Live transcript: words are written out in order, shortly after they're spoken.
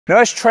Now,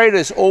 as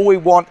traders, all we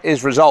want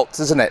is results,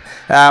 isn't it?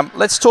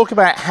 Let's talk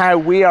about how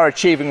we are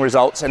achieving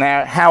results and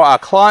how our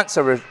clients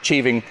are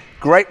achieving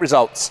great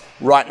results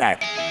right now.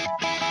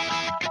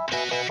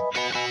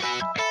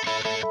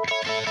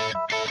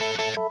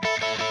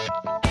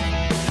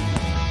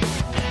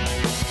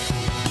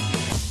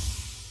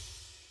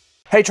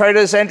 Hey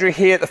traders, Andrew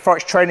here at the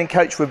Forex Trading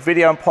Coach with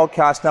video and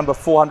podcast number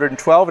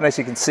 412. And as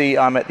you can see,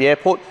 I'm at the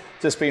airport,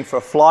 just been for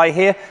a fly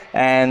here.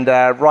 And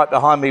right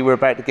behind me, we're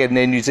about to get an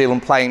Air New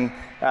Zealand plane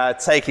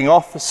taking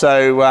off.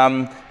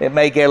 So it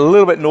may get a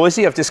little bit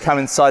noisy. I've just come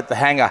inside the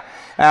hangar.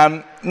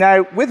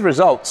 Now, with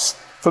results,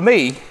 for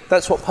me,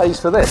 that's what pays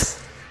for this.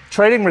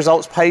 Trading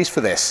results pays for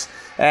this.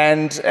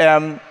 And,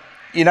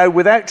 you know,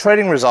 without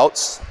trading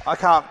results, I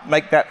can't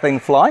make that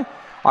thing fly.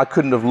 I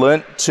couldn't have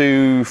learnt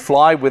to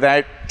fly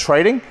without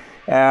trading.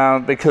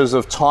 Because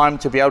of time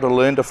to be able to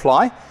learn to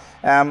fly.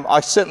 I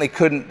certainly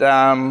couldn't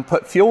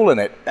put fuel in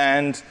it.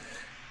 And,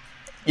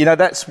 you know,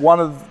 that's one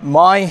of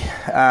my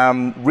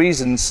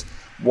reasons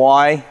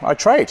why I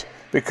trade,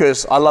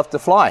 because I love to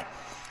fly.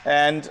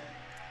 And,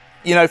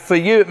 you know, for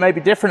you, it may be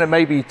different. It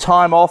may be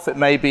time off. It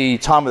may be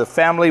time with the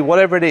family,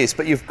 whatever it is.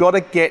 But you've got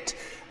to get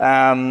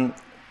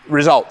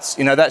results.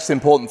 You know, that's the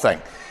important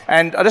thing.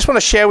 And I just want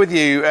to share with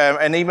you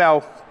an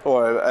email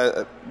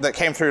that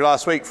came through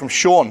last week from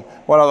Sean,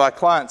 one of our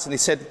clients, and he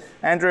said,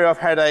 Andrew, I've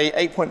had a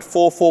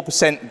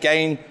 8.44%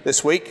 gain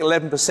this week,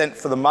 11%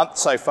 for the month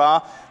so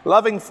far.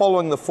 Loving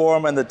following the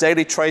forum and the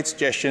daily trade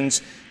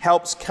suggestions,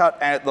 helps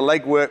cut out the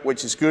legwork,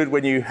 which is good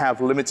when you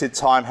have limited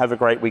time. Have a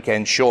great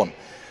weekend, Sean.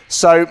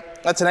 So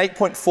that's an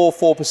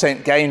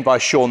 8.44% gain by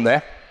Sean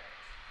there,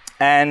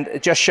 and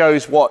it just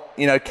shows what,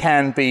 you know,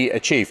 can be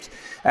achieved.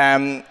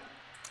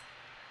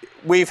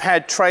 We've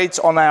had trades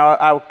on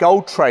our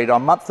gold trade. Our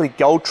monthly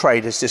gold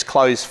trade has just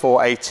closed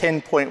for a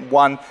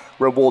 10.1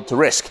 reward to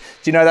risk.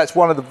 Do you know that's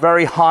one of the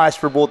very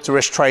highest reward to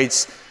risk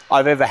trades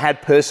I've ever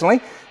had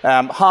personally?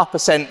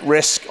 0.5%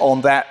 risk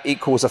on that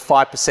equals a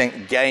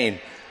 5% gain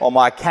on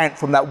my account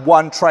from that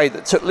one trade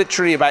that took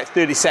literally about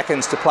 30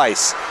 seconds to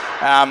place.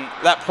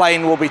 That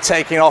plane will be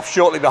taking off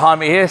shortly behind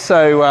me here,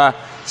 so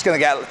it's going to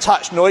get a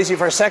touch noisy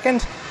for a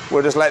second.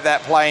 We'll just let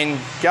that plane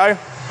go.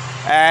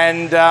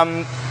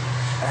 And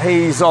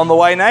he's on the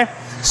way now,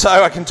 so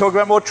I can talk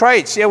about more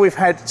trades. Yeah, we've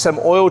had some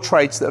oil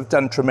trades that have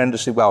done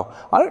tremendously well.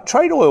 I don't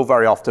trade oil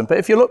very often, but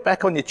if you look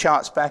back on your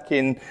charts back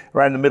in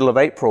around the middle of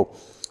April,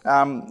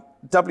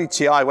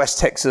 WTI, West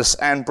Texas,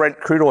 and Brent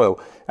crude oil,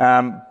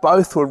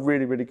 both were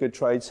really, really good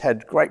trades,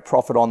 had great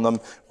profit on them.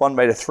 One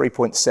made a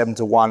 3.7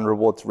 to 1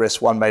 reward to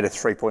risk, one made a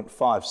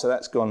 3.5, so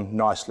that's gone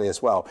nicely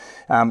as well.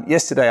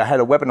 Yesterday I had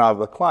a webinar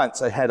with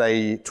clients. I had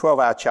a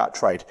 12-hour chart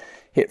trade,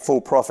 hit full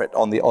profit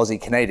on the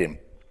Aussie Canadian.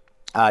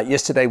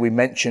 Yesterday we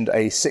mentioned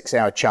a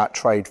 6-hour chart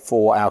trade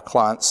for our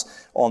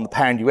clients on the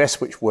pound US,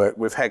 which worked.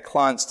 We've had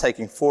clients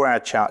taking 4-hour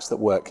charts that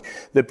work.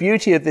 The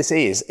beauty of this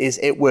is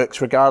it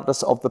works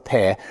regardless of the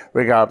pair,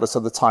 regardless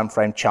of the time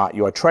frame chart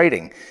you are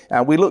trading.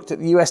 We looked at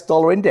the US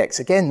dollar index.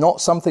 Again,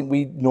 not something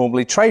we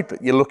normally trade,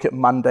 but you look at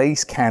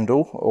Monday's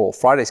candle or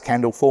Friday's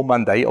candle for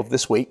Monday of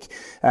this week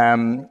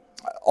on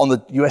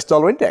the US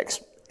dollar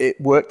index. It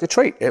worked a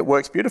treat. It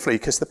works beautifully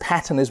because the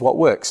pattern is what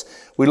works.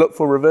 We look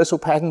for reversal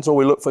patterns or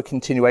we look for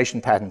continuation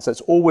patterns.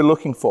 That's all we're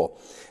looking for.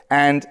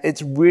 And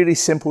it's really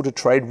simple to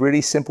trade, really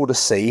simple to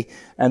see.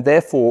 And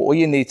therefore, all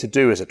you need to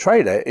do as a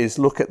trader is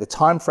look at the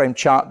time frame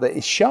chart that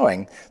is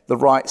showing the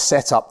right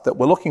setup that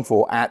we're looking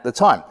for at the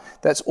time.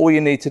 That's all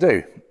you need to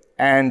do.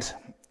 And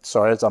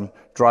sorry, as I'm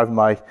driving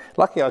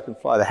lucky I can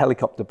fly the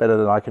helicopter better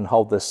than I can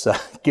hold this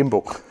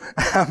gimbal.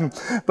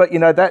 But you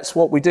know, that's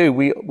what we do.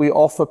 We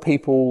offer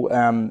people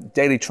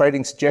daily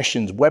trading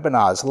suggestions,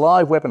 webinars,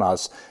 live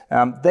webinars.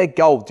 They're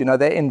gold, you know,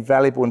 they're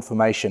invaluable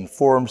information,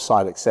 forum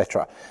site,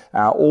 etc.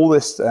 All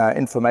this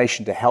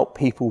information to help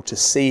people to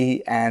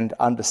see and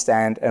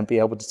understand and be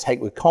able to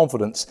take with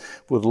confidence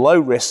with low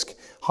risk,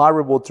 high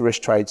reward to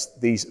risk trades,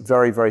 these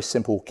very, very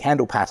simple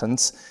candle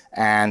patterns,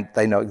 and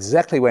they know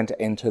exactly when to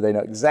enter, they know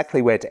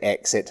exactly where to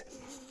exit.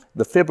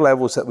 The fib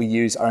levels that we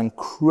use are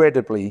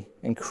incredibly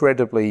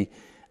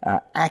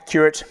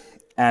accurate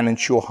and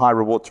ensure high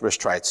reward to risk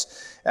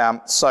trades.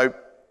 So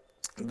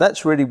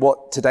that's really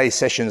what today's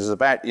session is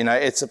about. You know,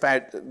 it's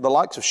about the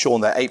likes of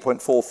Sean there,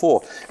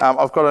 8.44.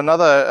 I've got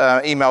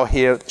another email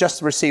here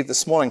just received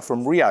this morning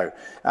from Rio.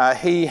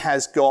 He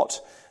has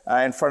got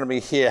in front of me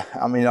here,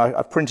 I mean,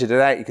 I printed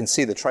it out. You can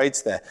see the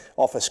trades there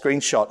off a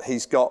screenshot.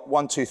 He's got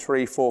 1, 2,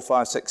 3, 4,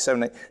 5, 6,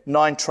 7, 8,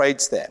 9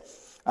 trades there.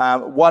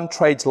 One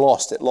trade's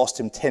lost. It lost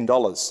him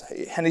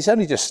 $10. And he's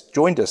only just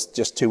joined us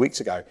just 2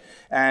 weeks ago.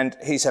 And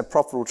he's had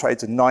profitable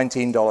trades of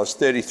 $19,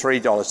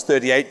 $33,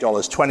 $38, $26,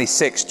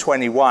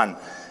 $21,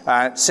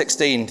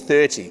 $16,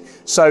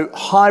 $30. So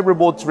high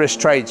reward to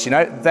risk trades, you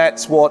know,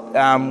 that's what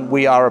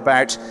we are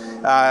about.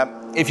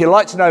 If you'd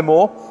like to know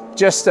more,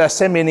 just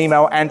send me an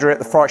email,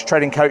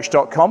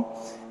 andrew@theforextradingcoach.com,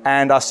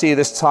 and I'll see you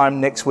this time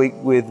next week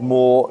with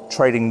more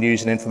trading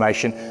news and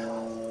information.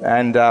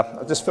 And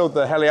I've just filled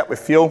the heli up with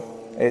fuel.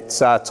 It's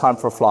time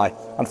for a fly.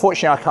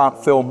 Unfortunately, I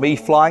can't film me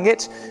flying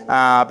it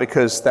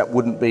because that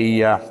wouldn't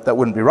be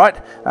right.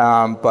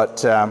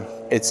 But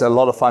it's a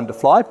lot of fun to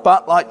fly.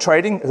 But like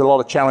trading, there's a lot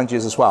of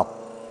challenges as well.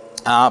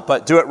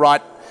 But do it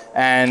right,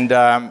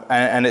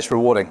 and it's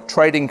rewarding.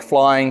 Trading,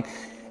 flying,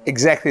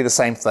 exactly the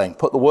same thing.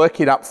 Put the work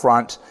in up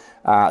front.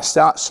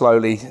 Start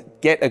slowly.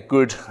 Get a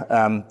good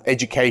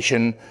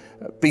education.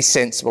 Be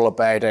sensible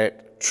about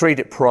it. Treat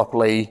it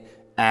properly,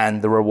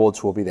 and the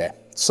rewards will be there.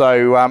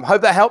 So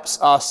hope that helps.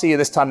 I'll see you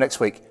this time next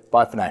week.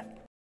 Bye for now.